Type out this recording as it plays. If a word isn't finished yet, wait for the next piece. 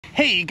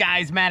Hey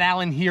guys, Matt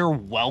Allen here.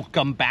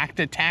 Welcome back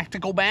to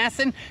Tactical Bass,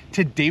 and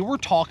today we're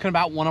talking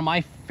about one of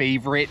my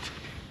favorite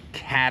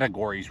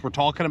categories. We're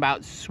talking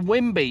about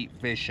swim bait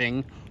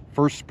fishing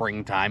for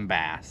springtime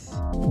bass.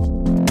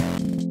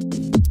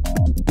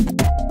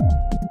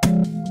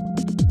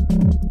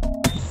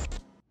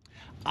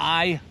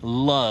 I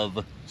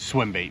love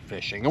swim bait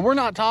fishing, and we're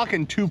not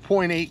talking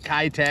 2.8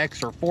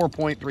 Kitex or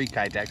 4.3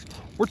 Kitex.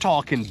 We're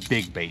talking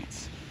big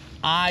baits.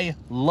 I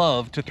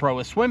love to throw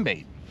a swim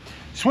bait.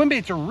 Swim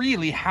baits are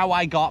really how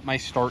I got my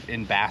start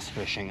in bass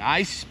fishing.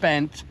 I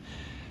spent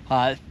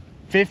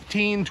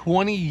 15,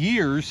 20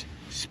 years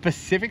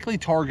specifically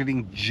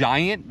targeting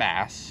giant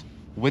bass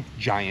with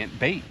giant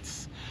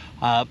baits.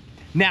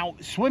 Now,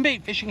 swim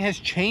bait fishing has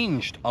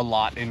changed a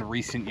lot in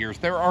recent years.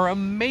 There are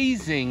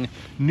amazing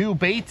new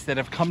baits that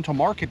have come to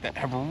market that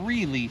have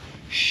really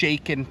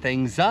shaken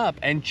things up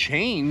and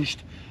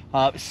changed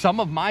some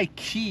of my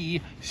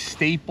key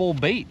staple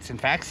baits. In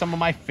fact, some of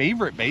my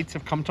favorite baits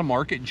have come to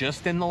market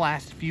just in the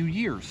last few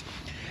years.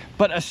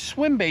 But a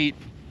swim bait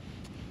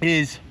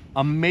is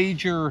a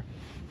major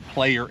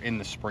player in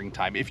the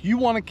springtime. If you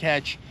want to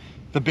catch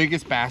the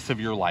biggest bass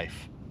of your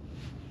life,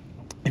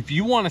 if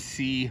you want to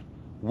see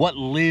what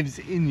lives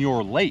in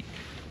your lake,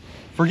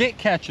 forget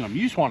catching them,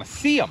 you just want to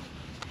see them.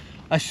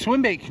 A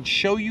swim bait can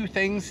show you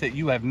things that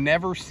you have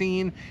never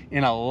seen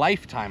in a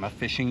lifetime of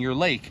fishing your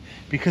lake,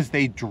 because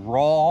they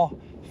draw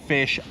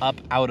fish up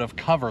out of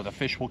cover. The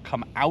fish will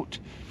come out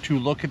to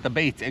look at the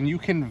baits, and you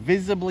can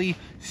visibly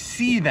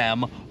see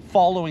them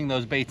following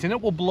those baits, and it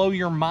will blow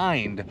your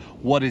mind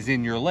what is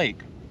in your lake.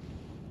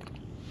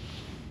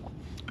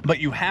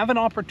 But you have an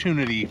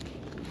opportunity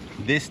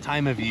this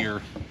time of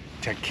year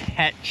to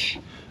catch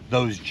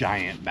those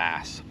giant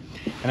bass,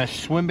 and a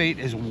swim bait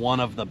is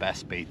one of the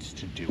best baits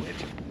to do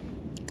it.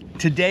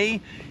 Today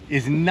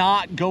is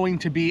not going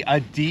to be a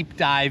deep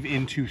dive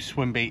into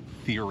swim bait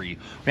theory.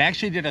 We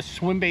actually did a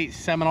swim bait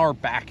seminar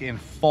back in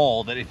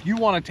fall that if you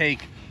want to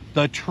take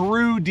the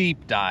true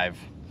deep dive,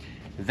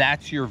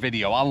 that's your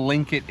video. I'll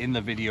link it in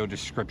the video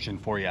description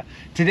for you.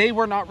 Today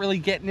we're not really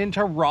getting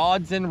into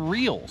rods and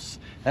reels.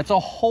 That's a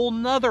whole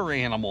nother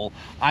animal.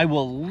 I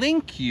will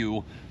link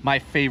you my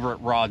favorite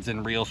rods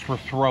and reels for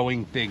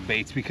throwing big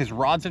baits, because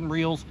rods and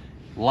reels,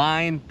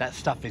 line, that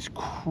stuff is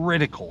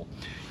critical.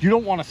 You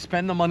don't want to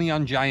spend the money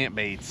on giant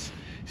baits,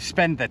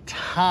 spend the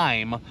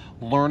time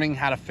learning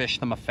how to fish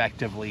them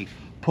effectively,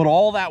 put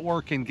all that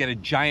work in, get a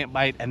giant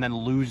bite, and then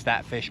lose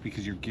that fish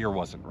because your gear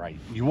wasn't right.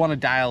 You want to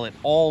dial it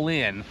all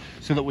in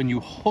so that when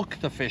you hook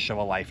the fish of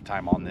a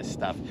lifetime on this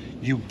stuff,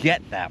 you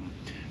get them.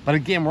 But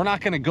again, we're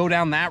not going to go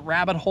down that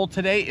rabbit hole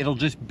today. It'll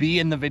just be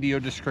in the video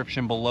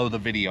description below the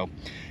video.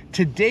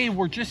 Today,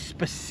 we're just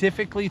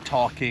specifically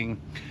talking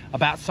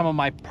about some of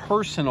my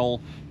personal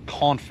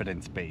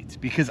confidence baits,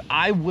 because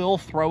I will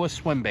throw a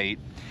swim bait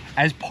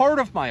as part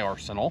of my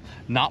arsenal,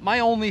 not my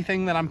only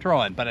thing that I'm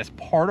throwing, but as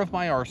part of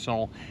my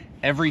arsenal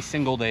every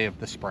single day of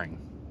the spring.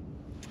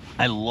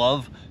 I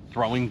love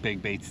throwing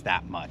big baits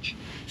that much.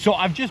 So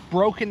I've just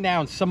broken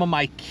down some of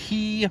my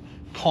key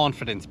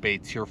confidence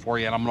baits here for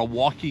you, and I'm going to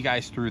walk you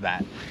guys through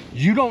that.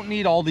 You don't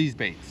need all these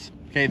baits,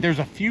 okay? There's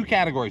a few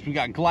categories. We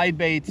got glide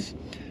baits,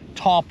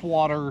 top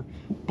water,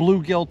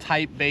 bluegill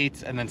type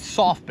baits, and then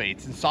soft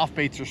baits. And soft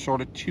baits are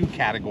sort of two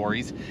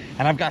categories,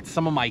 and I've got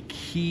some of my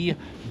key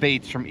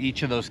baits from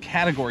each of those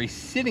categories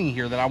sitting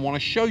here that I want to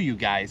show you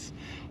guys.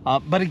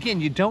 But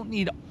again, you don't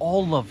need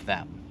all of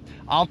them.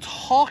 I'll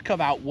talk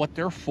about what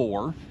they're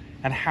for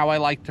and how I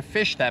like to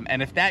fish them,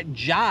 and if that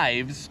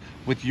jives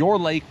with your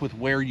lake, with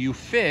where you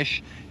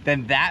fish,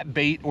 then that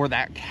bait or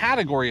that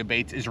category of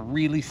baits is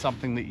really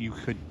something that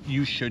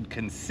you should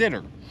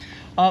consider.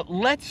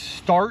 Let's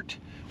start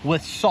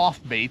with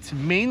soft baits,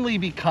 mainly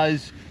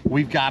because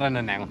we've got an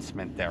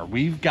announcement there.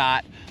 We've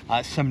got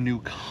some new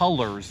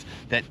colors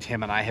that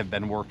Tim and I have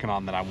been working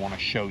on that I want to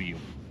show you.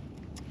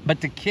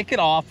 But to kick it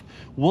off,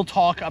 we'll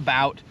talk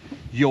about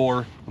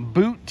your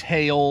boot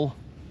tail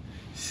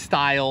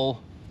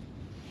style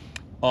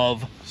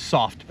of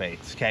soft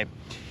baits, okay?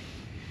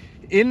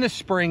 In the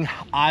spring,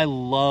 I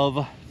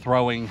love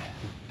throwing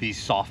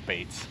these soft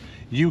baits.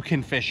 You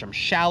can fish them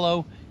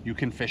shallow, you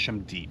can fish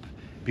them deep,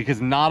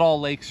 because not all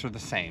lakes are the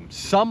same.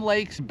 Some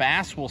lakes,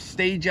 bass will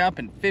stage up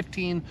in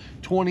 15,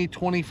 20,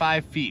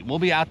 25 feet. We'll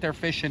be out there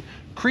fishing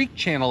creek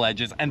channel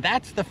edges, and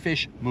that's the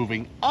fish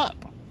moving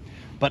up.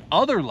 But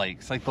other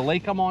lakes, like the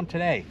lake I'm on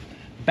today,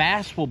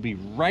 bass will be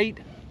right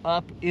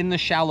up in the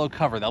shallow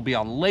cover. They'll be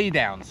on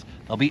laydowns,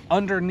 they'll be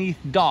underneath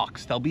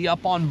docks, they'll be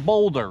up on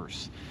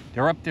boulders.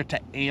 They're up there to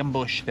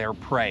ambush their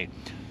prey.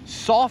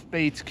 Soft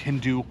baits can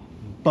do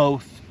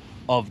both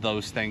of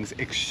those things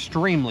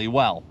extremely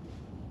well.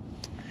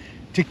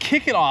 To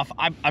kick it off,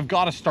 I've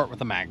got to start with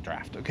the mag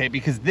draft, okay?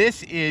 Because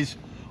this is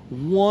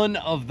one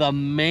of the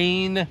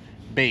main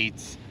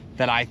baits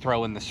that I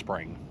throw in the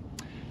spring.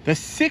 The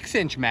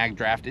 6-inch mag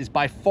draft is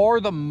by far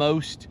the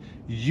most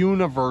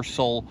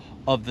universal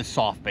of the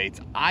soft baits.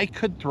 I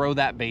could throw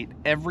that bait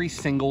every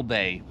single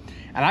day,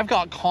 and I've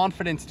got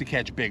confidence to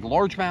catch big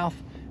largemouth,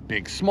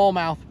 big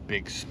smallmouth,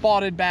 big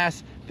spotted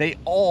bass. They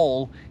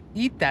all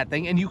eat that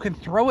thing, and you can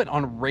throw it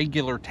on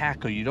regular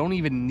tackle. You don't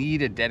even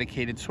need a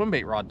dedicated swim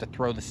bait rod to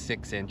throw the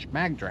 6-inch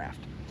mag draft.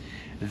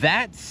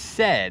 That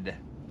said,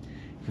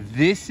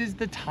 this is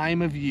the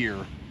time of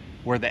year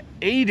where the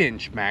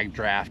 8-inch mag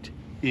draft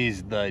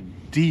is the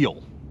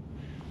deal.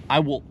 I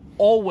will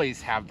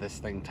always have this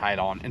thing tied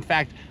on. In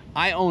fact,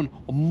 I own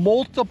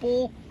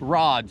multiple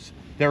rods.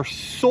 Their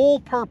sole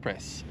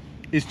purpose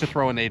is to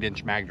throw an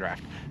 8-inch mag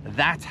draft.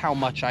 That's how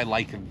much I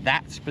like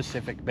that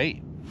specific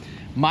bait.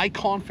 My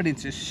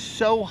confidence is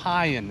so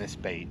high in this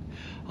bait.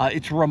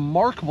 It's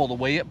remarkable the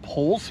way it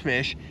pulls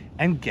fish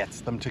and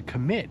gets them to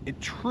commit.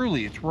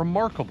 It's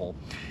remarkable.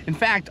 In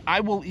fact, I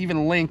will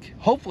even link,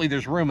 hopefully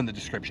there's room in the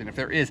description. If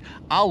there is,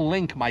 I'll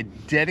link my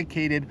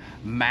dedicated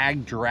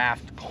mag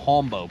draft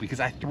combo because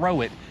I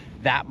throw it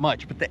that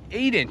much. But the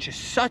 8-inch is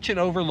such an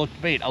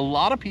overlooked bait. A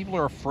lot of people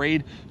are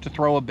afraid to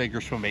throw a bigger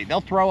swim bait.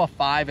 They'll throw a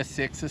 5, a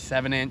 6, a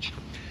 7-inch.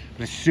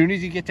 But as soon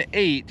as you get to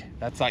 8,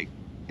 that's like,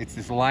 it's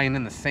this line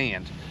in the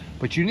sand.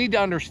 But you need to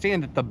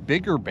understand that the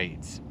bigger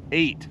baits,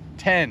 8,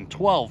 10,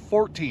 12,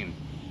 14,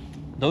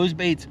 those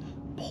baits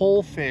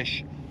pull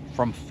fish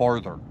from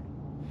farther.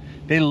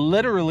 They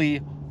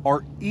literally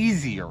are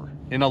easier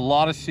in a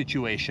lot of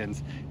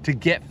situations to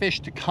get fish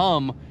to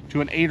come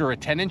to an 8 or a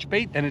 10-inch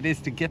bait than it is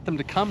to get them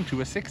to come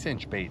to a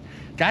 6-inch bait.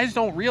 Guys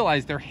don't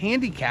realize they're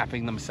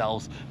handicapping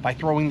themselves by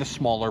throwing the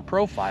smaller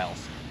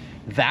profiles.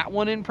 That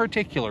one in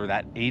particular,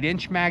 that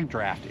 8-inch mag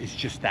draft, is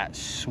just that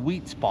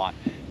sweet spot.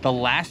 The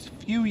last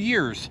few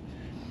years,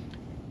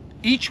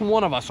 each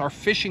one of us, our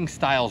fishing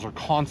styles are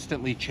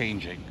constantly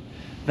changing.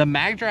 The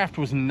mag draft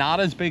was not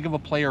as big of a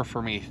player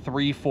for me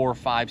 3, 4,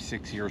 5,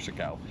 6 years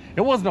ago.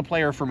 It wasn't a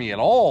player for me at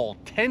all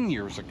 10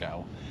 years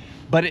ago,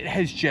 but it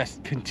has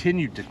just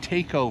continued to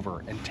take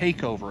over and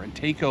take over and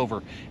take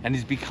over and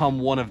has become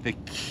one of the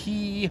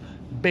key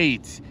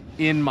baits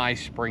in my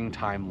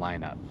springtime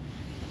lineup.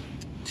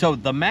 So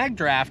the mag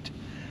draft,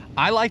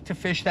 I like to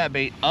fish that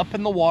bait up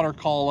in the water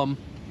column,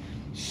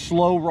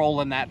 slow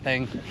rolling that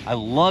thing. I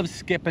love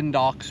skipping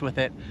docks with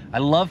it. I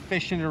love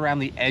fishing it around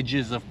the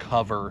edges of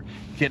cover,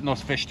 getting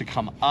those fish to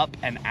come up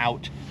and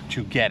out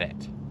to get it.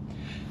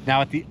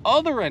 Now at the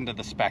other end of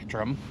the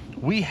spectrum,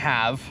 we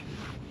have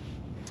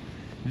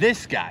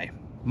this guy,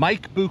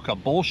 Mike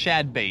Buca, Bull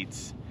Shad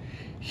Baits.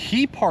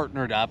 He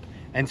partnered up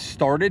and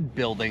started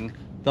building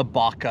the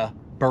Baca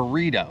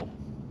Burrito.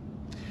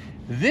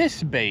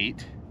 This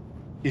bait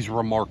is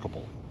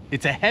remarkable.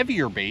 It's a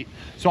heavier bait,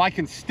 so I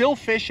can still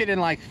fish it in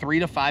like 3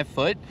 to 5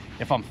 foot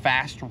if I'm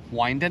fast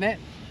winding it,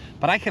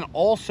 but I can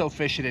also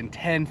fish it in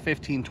 10,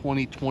 15,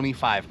 20,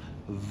 25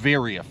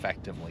 very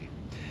effectively.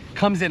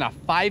 Comes in a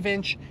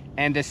 5-inch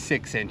and a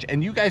 6-inch,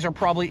 and you guys are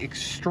probably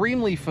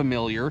extremely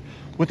familiar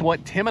with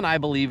what Tim and I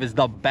believe is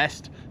the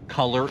best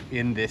color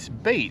in this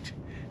bait.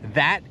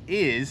 That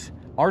is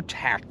our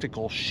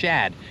tactical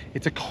shad.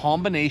 It's a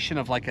combination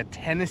of like a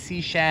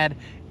Tennessee shad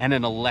and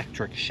an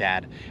electric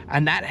shad,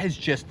 and that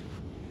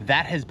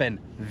has been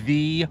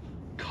the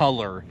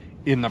color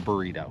in the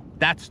burrito.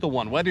 That's the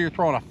one. Whether you're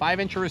throwing a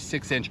 5-inch or a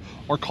 6-inch,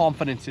 our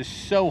confidence is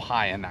so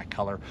high in that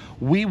color.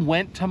 We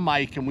went to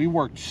Mike and we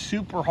worked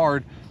super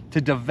hard to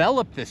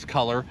develop this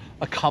color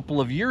a couple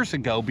of years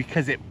ago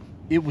because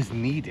it was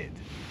needed.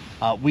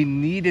 We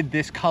needed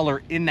this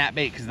color in that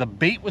bait because the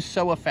bait was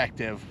so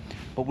effective,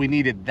 but we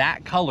needed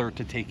that color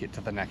to take it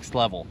to the next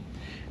level.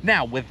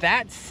 Now, with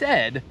that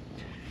said,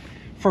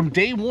 from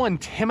day one,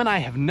 Tim and I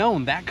have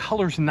known that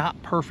color's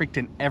not perfect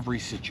in every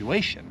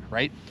situation,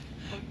 right?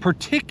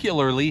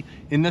 Particularly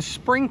in the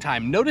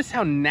springtime. Notice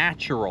how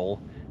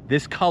natural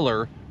this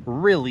color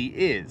really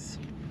is.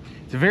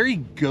 It's very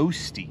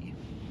ghosty.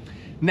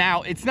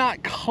 Now, it's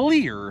not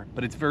clear,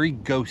 but it's very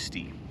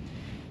ghosty.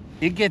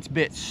 It gets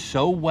bit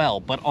so well,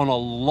 but on a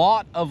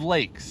lot of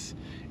lakes,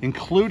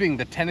 including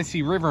the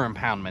Tennessee River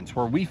impoundments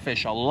where we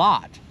fish a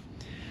lot,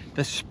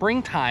 the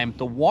springtime,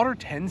 the water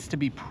tends to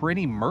be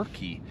pretty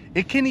murky.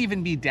 It can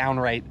even be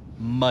downright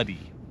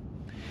muddy.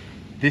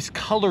 This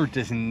color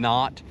does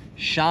not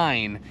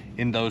shine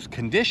in those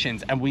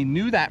conditions, and we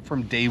knew that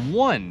from day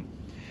one,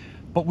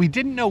 but we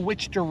didn't know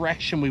which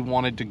direction we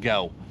wanted to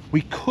go.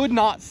 We could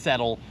not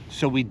settle,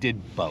 so we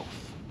did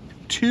both.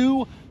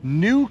 2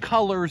 new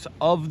colors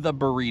of the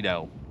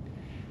burrito.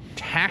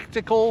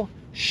 Tactical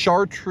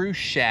chartreuse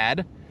shad,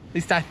 at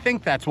least I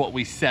think that's what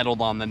we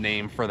settled on the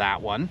name for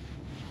that one,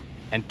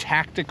 and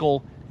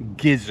tactical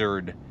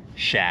gizzard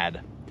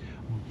shad.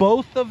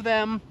 Both of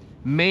them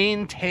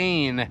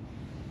maintain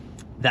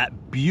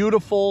that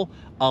beautiful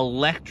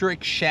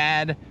electric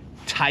shad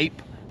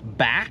type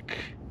back,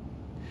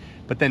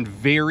 but then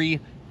very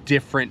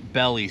different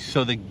bellies.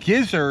 So the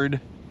gizzard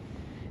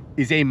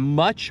is a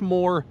much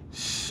more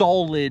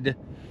solid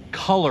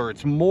color.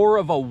 It's more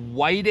of a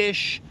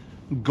whitish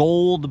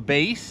gold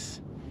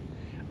base,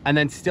 and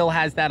then still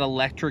has that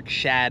electric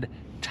shad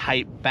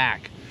type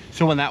back.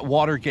 So when that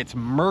water gets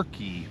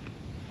murky,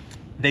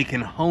 they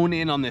can hone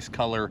in on this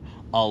color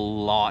a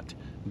lot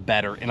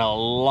better in a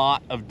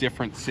lot of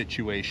different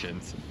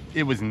situations.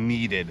 It was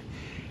needed.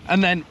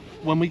 And then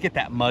when we get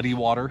that muddy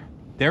water,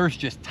 there's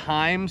just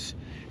times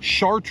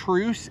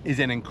Chartreuse is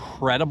an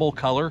incredible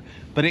color,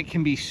 but it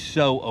can be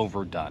so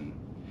overdone.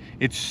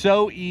 It's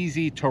so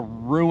easy to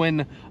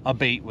ruin a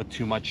bait with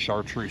too much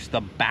chartreuse.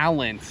 The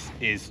balance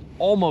is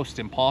almost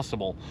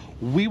impossible.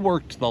 We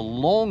worked the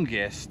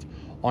longest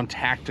on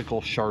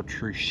tactical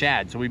chartreuse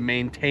shad. So we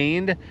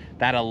maintained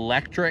that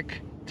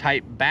electric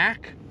type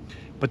back,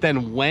 but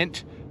then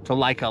went to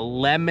like a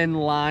lemon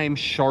lime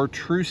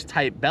chartreuse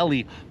type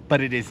belly,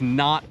 but it is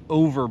not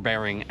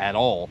overbearing at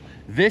all.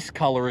 This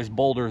color is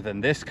bolder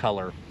than this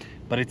color,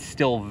 but it's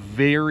still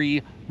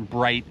very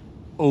bright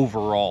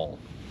overall.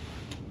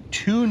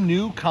 Two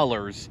new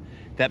colors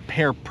that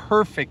pair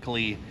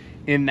perfectly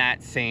in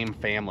that same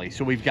family.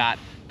 So we've got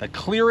the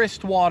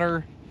clearest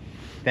water,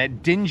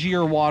 that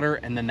dingier water,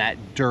 and then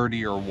that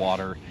dirtier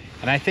water.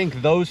 And I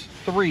think those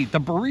three, the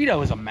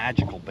burrito is a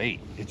magical bait.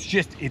 It's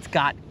just, it's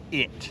got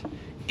it.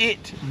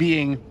 It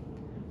being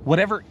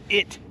whatever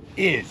it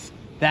is,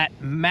 that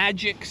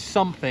magic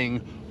something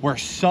where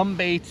some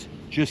baits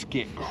just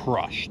get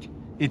crushed.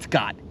 It's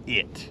got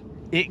it.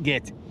 It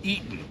gets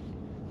eaten.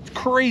 It's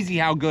crazy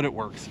how good it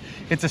works.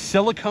 It's a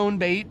silicone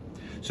bait,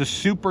 so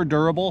super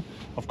durable.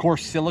 Of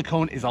course,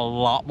 silicone is a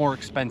lot more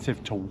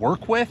expensive to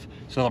work with,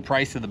 so the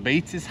price of the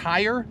baits is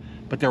higher,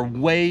 but they're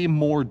way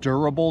more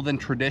durable than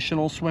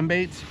traditional swim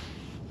baits.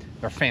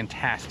 They're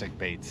fantastic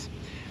baits.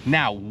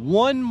 Now,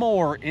 one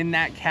more in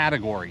that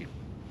category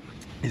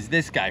is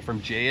this guy from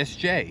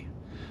JSJ,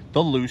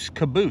 the loose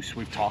caboose.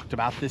 We've talked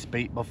about this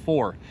bait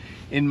before.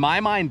 In my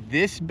mind,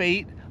 this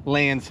bait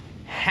lands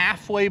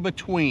halfway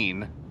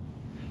between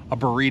a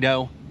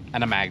burrito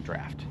and a mag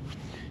draft.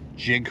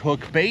 Jig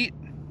hook bait,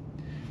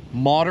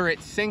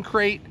 moderate sink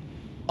rate,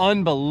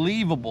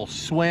 unbelievable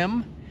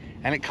swim,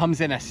 and it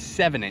comes in a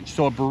 7-inch.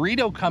 So a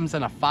burrito comes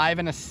in a 5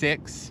 and a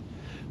 6,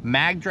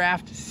 mag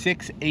draft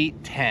 6,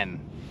 8,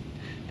 10.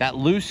 That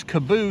loose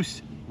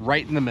caboose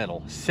right in the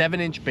middle,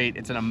 7-inch bait.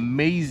 It's an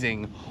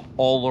amazing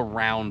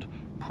all-around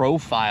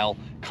profile.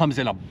 Comes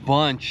in a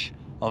bunch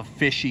of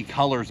fishy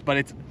colors, but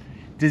it's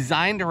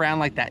designed around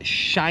like that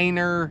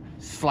shiner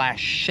 /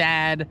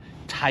 shad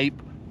type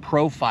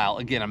profile.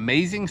 Again,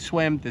 amazing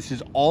swim. This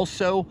is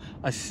also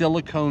a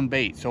silicone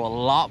bait, so a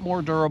lot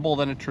more durable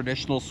than a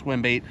traditional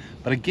swim bait,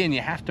 but again,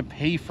 you have to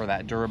pay for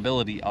that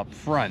durability up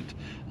front.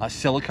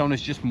 Silicone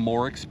is just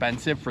more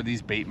expensive for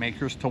these bait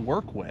makers to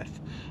work with,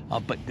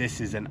 but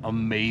this is an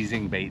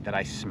amazing bait that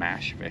I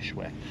smash fish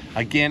with.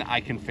 Again, I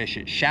can fish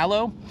it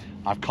shallow.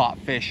 I've caught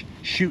fish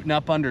shooting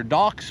up under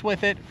docks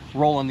with it,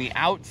 rolling the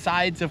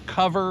outsides of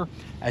cover,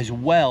 as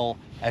well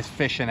as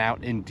fishing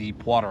out in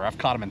deep water. I've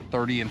caught them in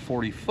 30 and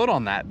 40 foot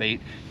on that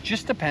bait.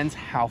 Just depends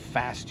how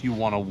fast you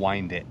want to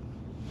wind it.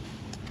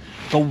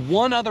 The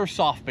one other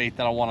soft bait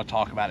that I want to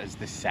talk about is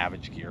this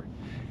Savage Gear,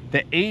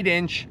 the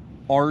 8-inch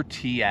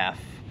RTF.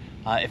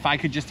 If I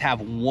could just have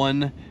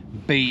one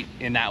bait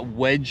in that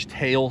wedge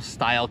tail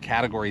style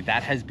category,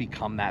 that has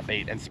become that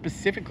bait, and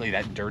specifically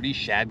that dirty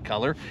shad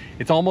color.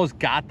 It's almost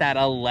got that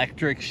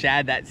electric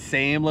shad, that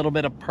same little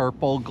bit of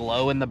purple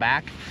glow in the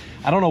back.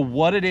 I don't know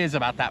what it is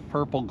about that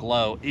purple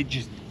glow.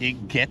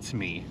 It gets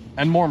me,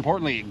 and more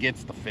importantly, it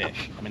gets the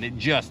fish. I mean, it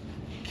just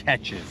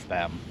catches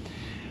them.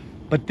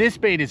 But this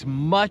bait is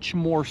much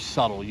more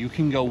subtle. You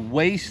can go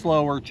way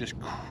slower, just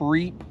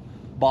creep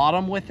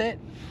bottom with it.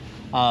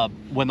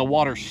 When the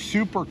water's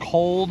super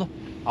cold,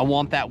 I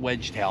want that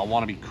wedge tail. I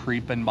want to be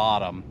creeping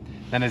bottom.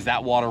 Then as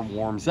that water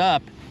warms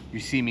up, you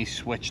see me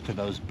switch to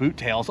those boot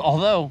tails.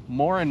 Although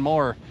more and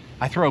more,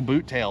 I throw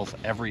boot tails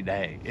every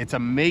day. It's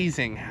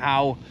amazing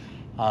how,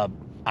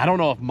 I don't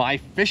know if my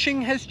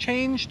fishing has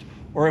changed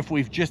or if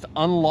we've just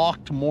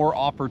unlocked more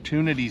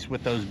opportunities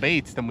with those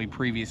baits than we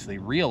previously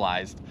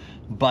realized,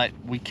 but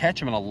we catch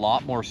them in a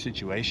lot more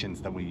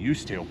situations than we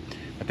used to.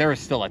 But there is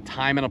still a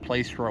time and a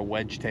place for a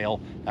wedge tail.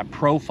 That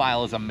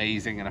profile is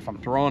amazing, and if I'm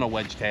throwing a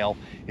wedge tail,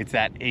 it's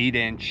that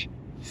 8-inch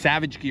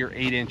Savage Gear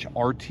 8-inch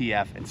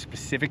RTF, and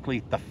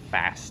specifically the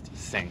fast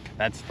sink.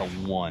 That's the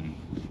one.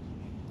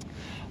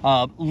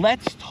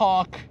 Let's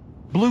talk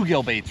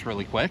bluegill baits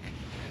really quick.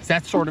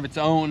 That's sort of its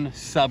own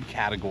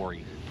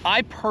subcategory.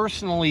 I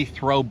personally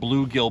throw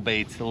bluegill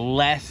baits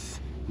less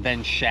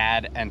than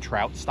shad and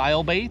trout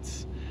style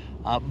baits,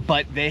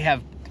 but they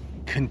have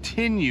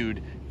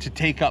continued to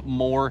take up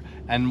more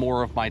and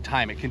more of my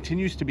time. It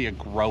continues to be a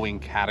growing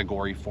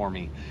category for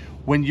me.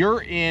 When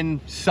you're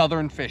in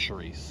southern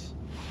fisheries,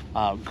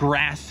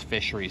 grass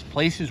fisheries,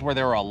 places where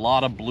there are a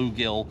lot of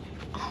bluegill,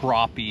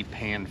 crappie,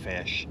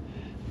 panfish,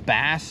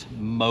 bass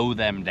mow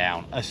them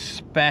down,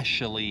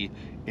 especially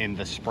in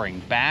the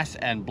spring. Bass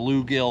and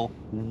bluegill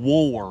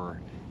war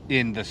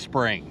in the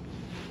spring.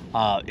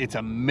 It's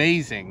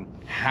amazing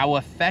how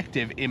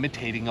effective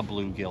imitating a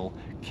bluegill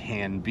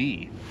can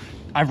be.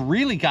 I've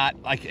really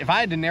got, like, if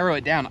I had to narrow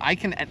it down, I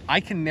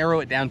can narrow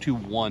it down to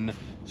one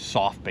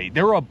soft bait.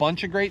 There are a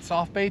bunch of great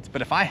soft baits,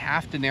 but if I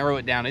have to narrow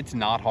it down, it's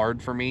not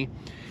hard for me.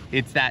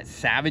 It's that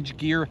Savage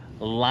Gear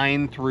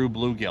line through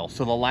bluegill.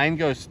 So the line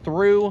goes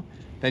through,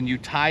 then you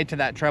tie to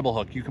that treble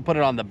hook. You can put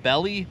it on the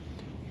belly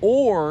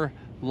or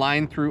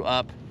line through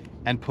up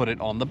and put it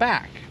on the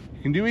back.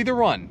 You can do either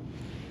one.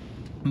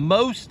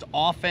 Most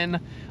often,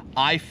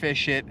 I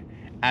fish it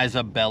as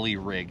a belly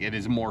rig. It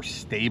is more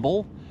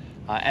stable,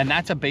 and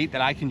that's a bait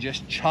that I can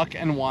just chuck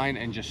and wind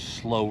and just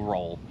slow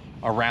roll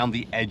around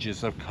the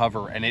edges of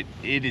cover, and it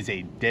is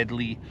a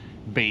deadly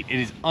bait. It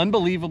is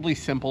unbelievably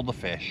simple to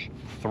fish.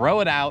 Throw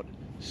it out,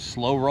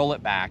 slow roll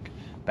it back,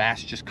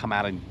 bass just come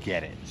out and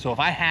get it. So if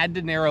I had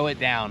to narrow it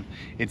down,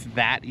 it's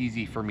that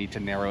easy for me to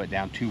narrow it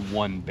down to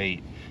one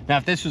bait. Now,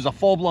 if this was a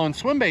full-blown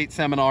swim bait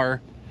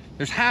seminar,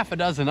 there's half a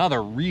dozen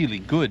other really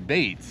good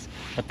baits,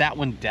 but that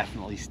one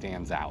definitely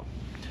stands out.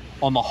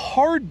 On the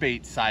hard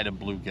bait side of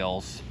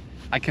bluegills,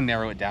 I can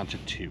narrow it down to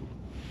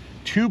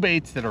two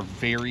baits that are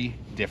very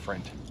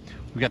different.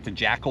 We've got the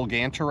Jackal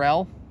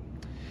Gantarelle,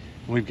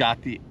 and we've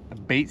got the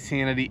Bait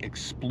Sanity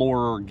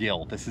Explorer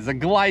Gill. This is a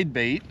glide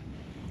bait.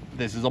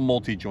 This is a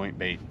multi-joint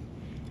bait.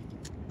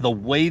 The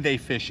way they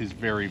fish is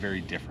very,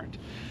 very different.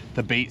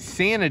 The Bait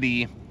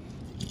Sanity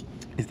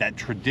is that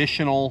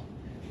traditional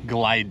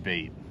glide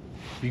bait.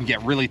 You can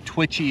get really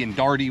twitchy and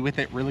darty with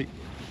it,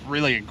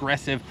 really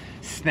aggressive,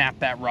 snap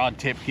that rod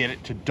tip, get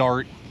it to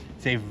dart.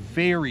 It's a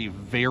very,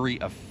 very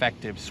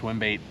effective swim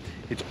bait.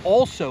 It's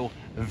also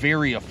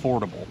very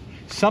affordable.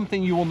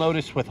 Something you will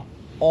notice with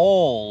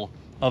all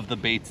of the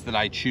baits that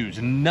I choose.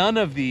 None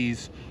of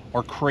these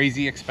are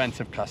crazy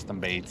expensive custom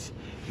baits.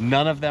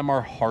 None of them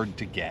are hard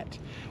to get.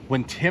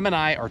 When Tim and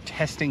I are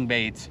testing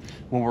baits,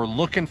 when we're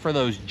looking for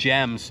those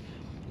gems,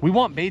 we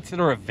want baits that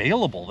are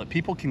available, that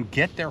people can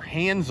get their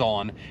hands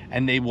on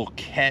and they will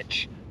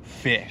catch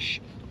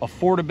fish.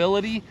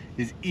 Affordability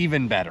is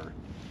even better.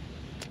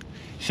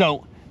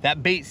 So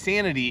that Bait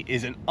Sanity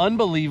is an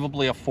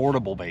unbelievably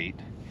affordable bait.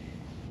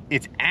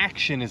 Its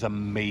action is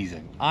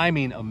amazing. I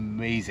mean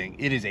amazing.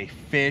 It is a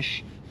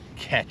fish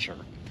catcher.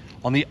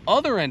 On the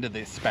other end of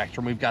this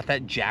spectrum, we've got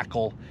that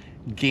Jackal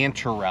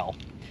Gantarelle,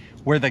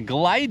 where the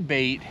glide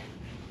bait,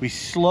 we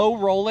slow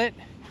roll it,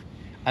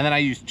 and then I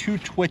use 2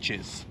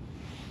 twitches.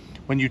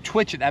 When you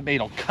twitch it, that bait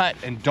will cut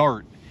and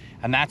dart,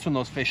 and that's when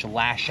those fish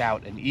lash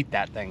out and eat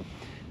that thing.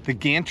 The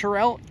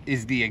Gantarelle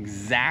is the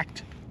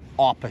exact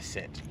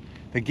opposite.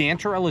 The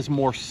Gantarelle is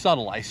more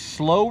subtle. I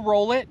slow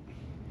roll it,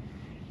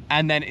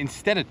 and then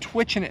instead of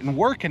twitching it and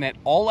working it,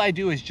 all I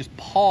do is just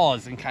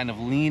pause and kind of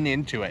lean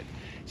into it.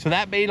 So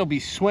that bait will be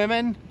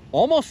swimming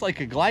almost like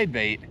a glide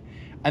bait,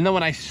 and then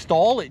when I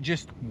stall, it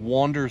just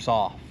wanders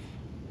off.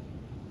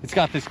 It's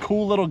got this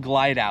cool little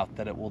glide out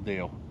that it will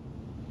do.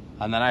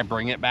 And then I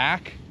bring it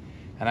back,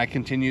 and I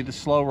continue the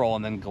slow roll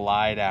and then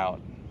glide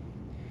out.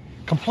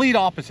 Complete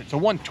opposite. So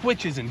one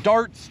twitches and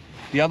darts,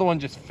 the other one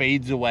just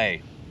fades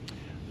away.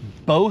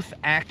 Both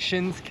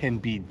actions can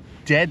be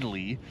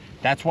deadly.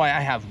 That's why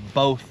I have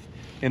both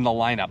in the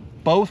lineup.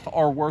 Both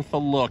are worth a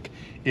look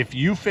if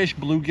you fish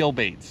bluegill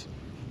baits,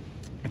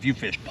 if you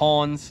fish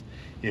ponds,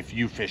 if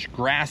you fish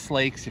grass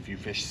lakes, if you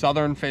fish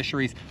southern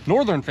fisheries,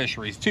 northern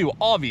fisheries too,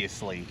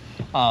 obviously.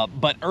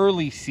 But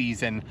early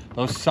season,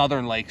 those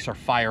southern lakes are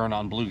firing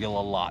on bluegill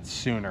a lot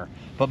sooner.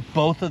 But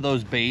both of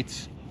those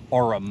baits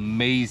are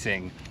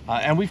amazing.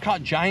 And we've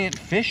caught giant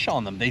fish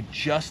on them. They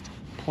just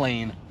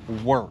plain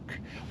work.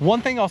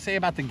 One thing I'll say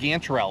about the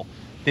Gantarelle,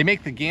 they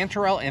make the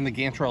Gantarelle and the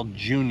Gantarelle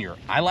Junior.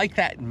 I like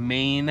that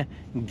main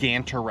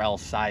Gantarelle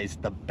size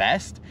the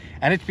best,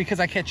 and it's because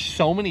I catch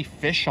so many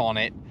fish on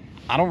it,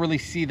 I don't really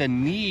see the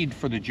need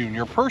for the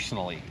Junior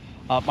personally.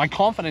 My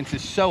confidence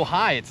is so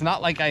high, it's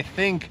not like I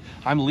think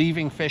I'm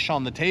leaving fish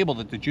on the table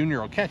that the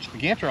Junior will catch. The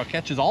Gantarelle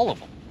catches all of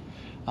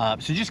them.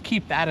 So just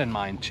keep that in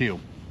mind too.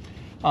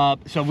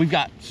 So we've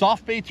got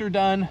soft baits are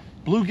done,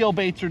 bluegill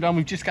baits are done,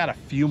 we've just got a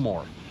few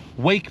more.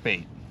 Wake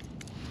bait,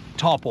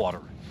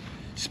 topwater.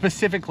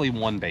 Specifically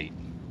one bait.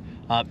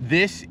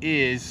 This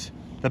is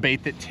the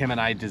bait that Tim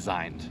and I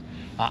designed.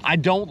 I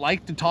don't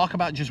like to talk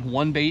about just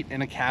one bait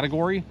in a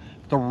category.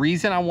 The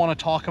reason I want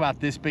to talk about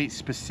this bait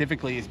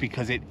specifically is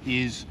because it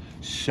is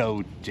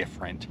so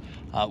different.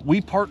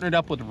 We partnered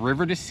up with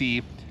River to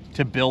Sea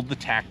to build the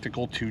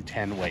Tactical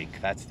 210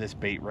 Wake. That's this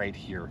bait right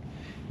here.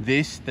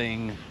 This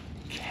thing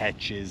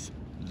catches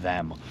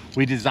them.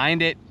 We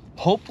designed it,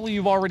 hopefully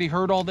you've already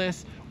heard all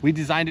this, we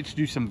designed it to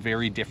do some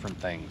very different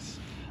things.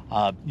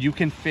 You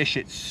can fish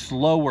it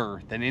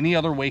slower than any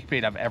other wake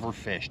bait I've ever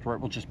fished, where it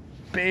will just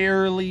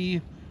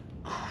barely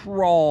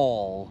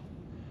crawl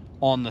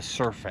on the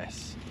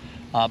surface.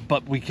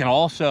 But we can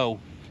also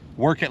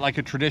work it like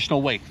a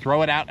traditional wake,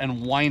 throw it out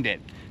and wind it.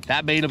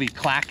 That bait will be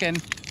clacking.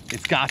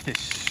 It's got this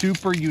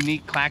super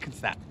unique clack. It's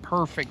that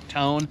perfect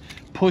tone,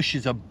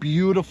 pushes a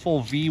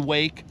beautiful V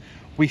wake.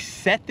 We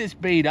set this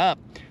bait up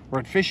where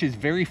it fishes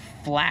very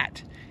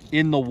flat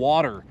in the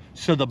water,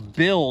 so the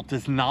bill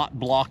does not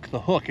block the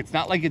hook. It's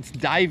not like it's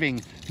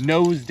diving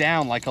nose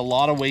down like a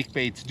lot of wake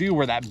baits do,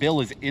 where that bill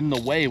is in the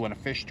way when a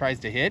fish tries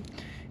to hit.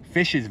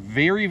 Fish is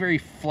very, very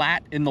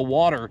flat in the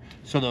water,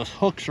 so those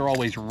hooks are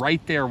always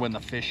right there when the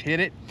fish hit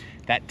it.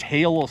 That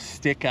tail will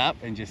stick up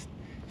and just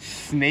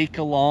snake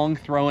along,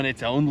 throwing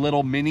its own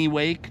little mini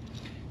wake.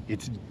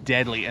 It's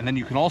deadly. And then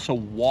you can also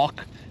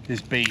walk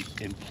this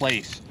bait in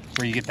place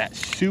where you get that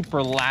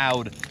super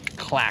loud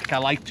clack. I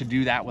like to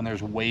do that when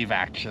there's wave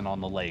action on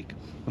the lake.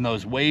 When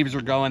those waves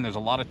are going, there's a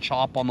lot of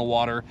chop on the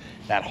water.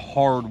 That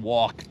hard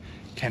walk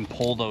can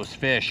pull those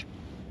fish.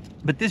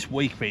 But this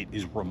wake bait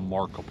is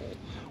remarkable.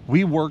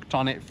 We worked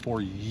on it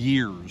for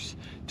years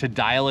to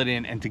dial it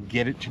in and to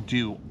get it to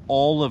do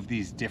all of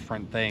these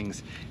different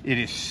things. It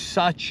is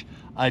such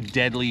a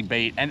deadly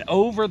bait. And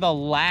over the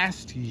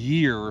last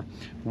year,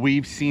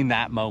 we've seen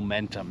that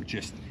momentum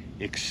just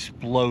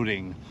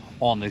exploding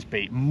on this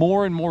bait.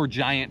 More and more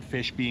giant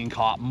fish being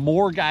caught,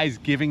 more guys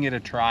giving it a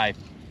try.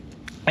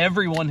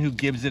 Everyone who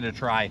gives it a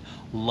try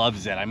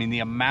loves it. I mean, the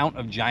amount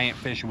of giant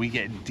fish we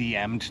get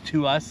DM'd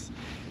to us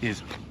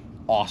is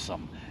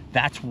awesome.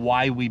 That's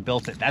why we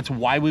built it. That's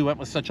why we went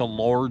with such a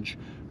large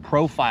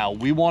profile.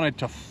 We wanted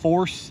to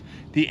force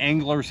the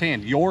angler's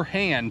hand, your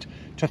hand,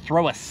 to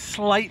throw a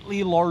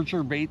slightly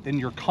larger bait than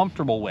you're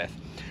comfortable with.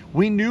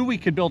 We knew we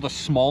could build a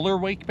smaller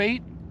wake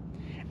bait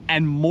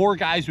and more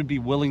guys would be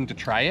willing to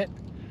try it,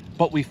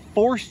 but we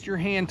forced your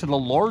hand to the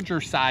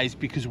larger size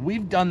because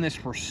we've done this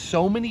for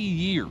so many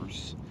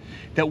years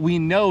that we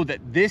know that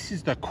this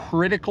is the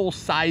critical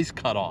size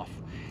cutoff.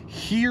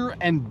 Here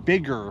and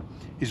bigger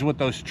is what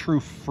those true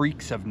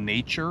freaks of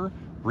nature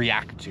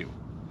react to.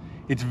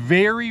 It's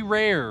very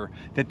rare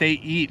that they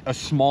eat a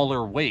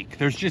smaller wake.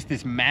 There's just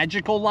this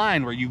magical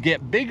line where you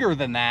get bigger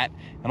than that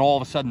and all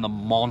of a sudden the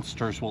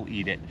monsters will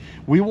eat it.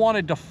 We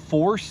wanted to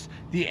force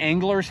the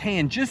angler's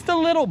hand just a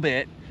little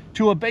bit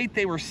to a bait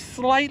they were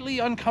slightly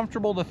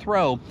uncomfortable to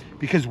throw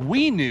because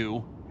we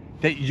knew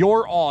that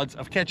your odds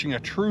of catching a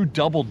true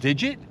double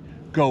digit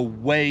go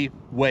way,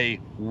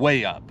 way,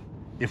 way up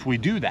if we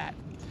do that.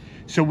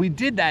 So we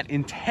did that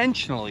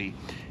intentionally.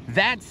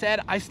 That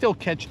said, I still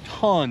catch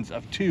tons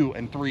of 2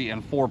 and 3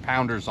 and 4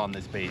 pounders on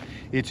this bait.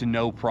 It's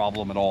no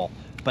problem at all.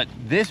 But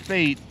this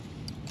bait,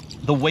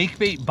 the wake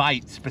bait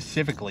bite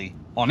specifically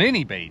on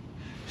any bait,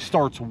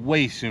 starts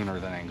way sooner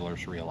than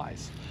anglers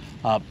realize.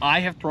 I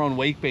have thrown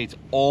wake baits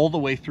all the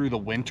way through the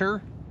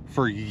winter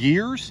for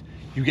years.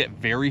 You get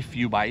very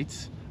few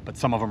bites, but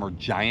some of them are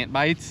giant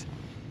bites.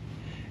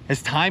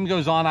 As time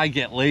goes on, I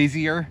get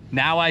lazier.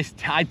 Now I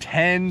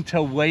tend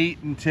to wait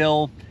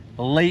until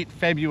late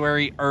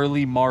February,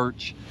 early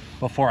March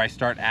before I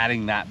start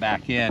adding that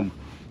back in.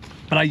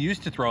 But I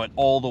used to throw it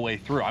all the way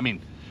through. I mean,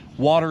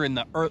 water in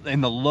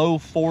the low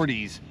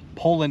 40s,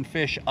 pulling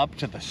fish up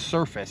to the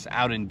surface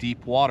out in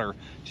deep water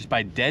just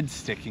by dead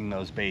sticking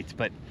those baits.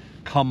 But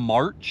come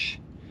March,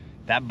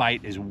 that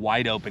bite is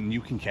wide open.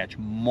 You can catch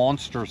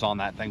monsters on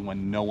that thing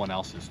when no one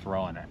else is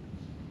throwing it.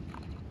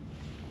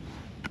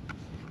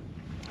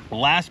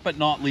 Last but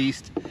not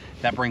least,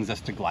 that brings us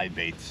to glide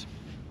baits.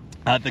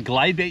 The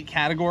glide bait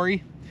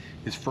category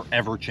is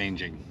forever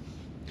changing.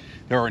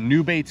 There are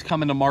new baits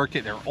coming to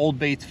market. There are old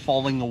baits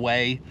falling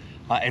away,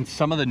 and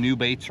some of the new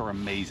baits are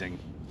amazing.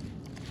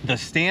 The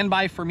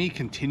standby for me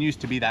continues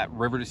to be that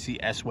River to Sea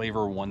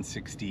S-Waver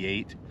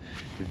 168.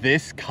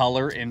 This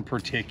color in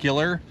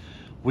particular,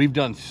 we've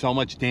done so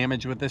much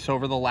damage with this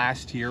over the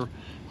last year.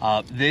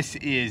 This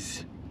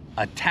is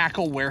a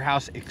Tackle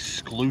Warehouse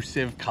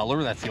exclusive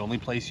color. That's the only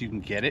place you can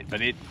get it,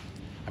 but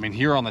I mean,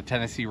 here on the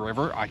Tennessee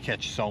River, I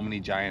catch so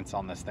many giants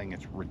on this thing.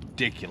 It's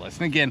ridiculous.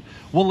 And again,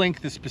 we'll link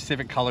the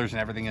specific colors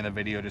and everything in the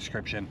video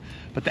description.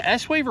 But the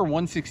S-Waver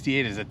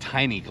 168 is a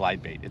tiny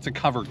glide bait. It's a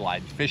cover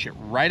glide. Fish it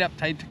right up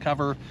tight to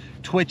cover,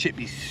 twitch it,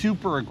 be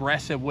super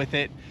aggressive with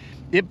it.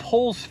 It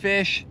pulls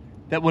fish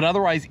that would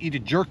otherwise eat a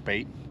jerk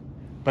bait,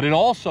 but it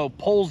also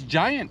pulls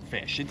giant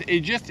fish.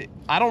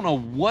 I don't know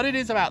what it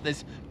is about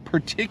this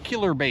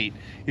particular bait.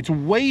 It's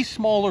way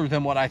smaller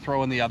than what I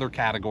throw in the other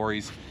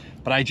categories,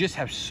 but I just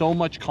have so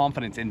much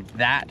confidence in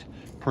that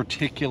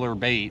particular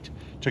bait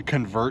to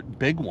convert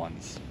big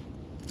ones.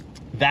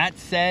 That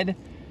said,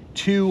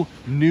 2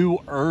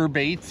 newer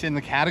baits in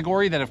the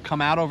category that have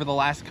come out over the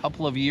last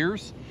couple of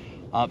years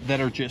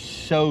that are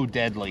just so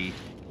deadly,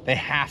 they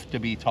have to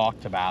be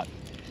talked about.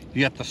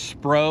 You got the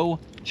Spro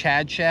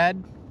Chad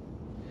Shad,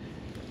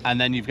 and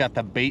then you've got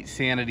the Bait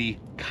Sanity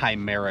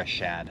Chimera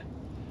Shad.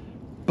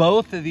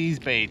 Both of these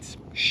baits,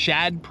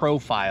 shad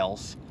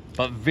profiles,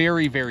 but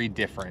very, very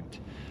different.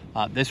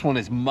 This one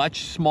is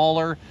much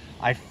smaller.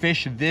 I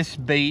fish this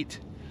bait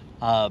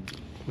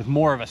with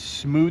more of a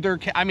smoother,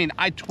 I mean,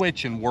 I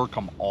twitch and work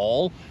them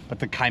all, but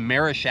the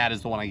Chimera Shad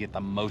is the one I get the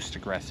most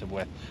aggressive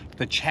with.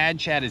 The Chad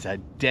Shad is a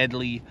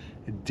deadly,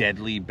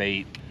 deadly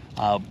bait.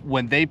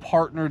 When they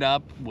partnered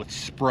up with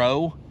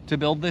Spro to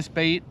build this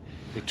bait,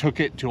 they took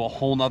it to a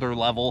whole nother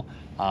level.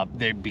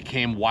 They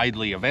became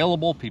widely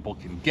available. People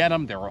can get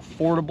them. They're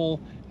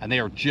affordable, and they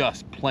are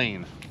just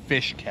plain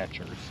fish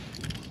catchers.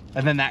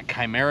 And then that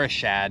Chimera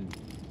Shad,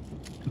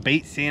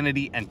 Bait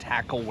Sanity and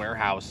Tackle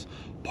Warehouse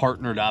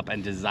partnered up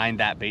and designed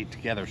that bait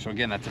together. So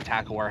again, that's a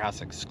Tackle Warehouse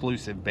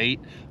exclusive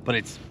bait, but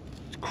it's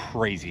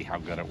crazy how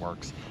good it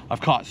works. I've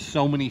caught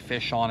so many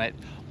fish on it,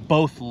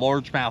 both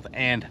largemouth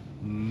and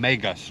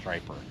mega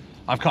striper.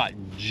 I've caught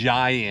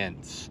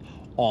giants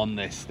on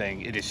this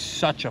thing. It is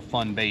such a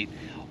fun bait.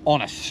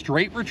 On a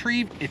straight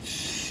retrieve, it's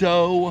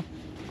so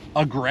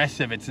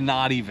aggressive, it's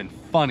not even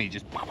funny,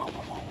 just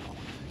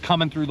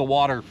coming through the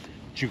water.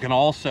 But you can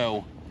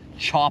also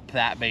chop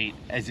that bait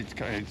as it's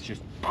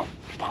just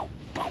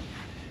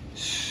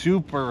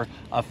Super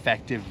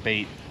effective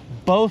bait.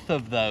 Both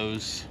of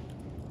those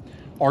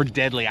are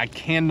deadly. I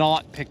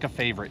cannot pick a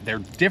favorite. They're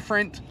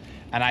different,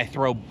 and I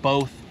throw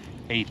both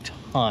a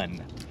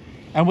ton.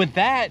 And with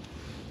that,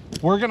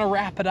 we're gonna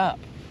wrap it up.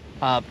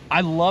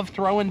 I love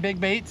throwing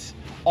big baits.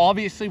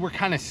 Obviously, we're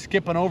kind of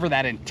skipping over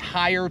that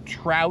entire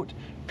trout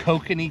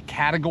kokanee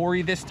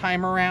category this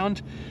time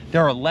around.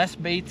 There are less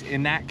baits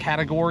in that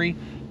category,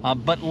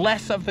 but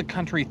less of the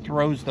country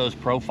throws those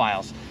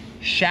profiles.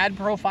 Shad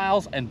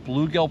profiles and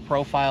bluegill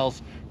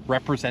profiles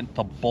represent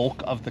the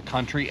bulk of the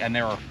country, and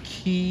there are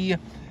key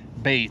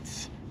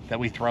baits that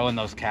we throw in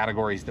those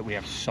categories that we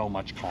have so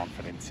much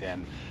confidence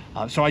in.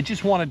 So I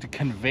just wanted to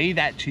convey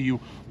that to you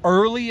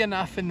early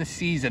enough in the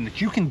season that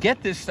you can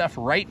get this stuff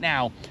right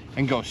now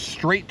and go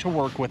straight to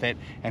work with it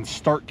and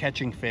start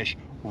catching fish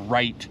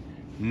right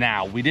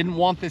now. We didn't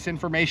want this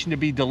information to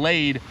be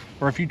delayed,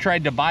 or if you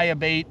tried to buy a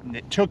bait and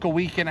it took a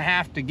week and a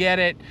half to get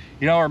it,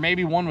 you know, or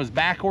maybe one was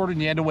back ordered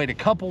and you had to wait a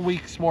couple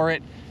weeks for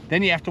it,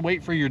 then you have to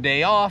wait for your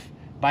day off.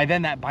 By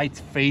then that bite's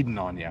fading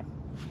on you.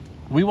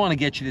 We want to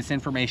get you this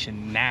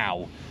information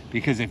now,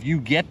 because if you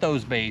get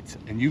those baits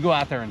and you go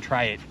out there and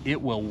try it, it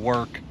will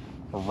work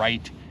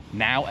right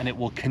now, and it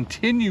will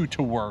continue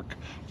to work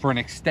for an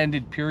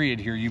extended period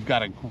here. You've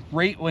got a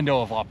great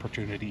window of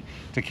opportunity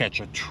to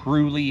catch a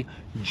truly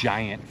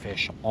giant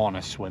fish on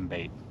a swim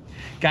bait.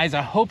 Guys,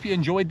 I hope you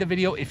enjoyed the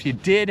video. If you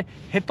did,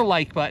 hit the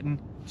like button,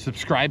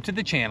 subscribe to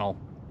the channel,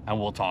 and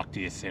we'll talk to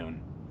you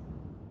soon.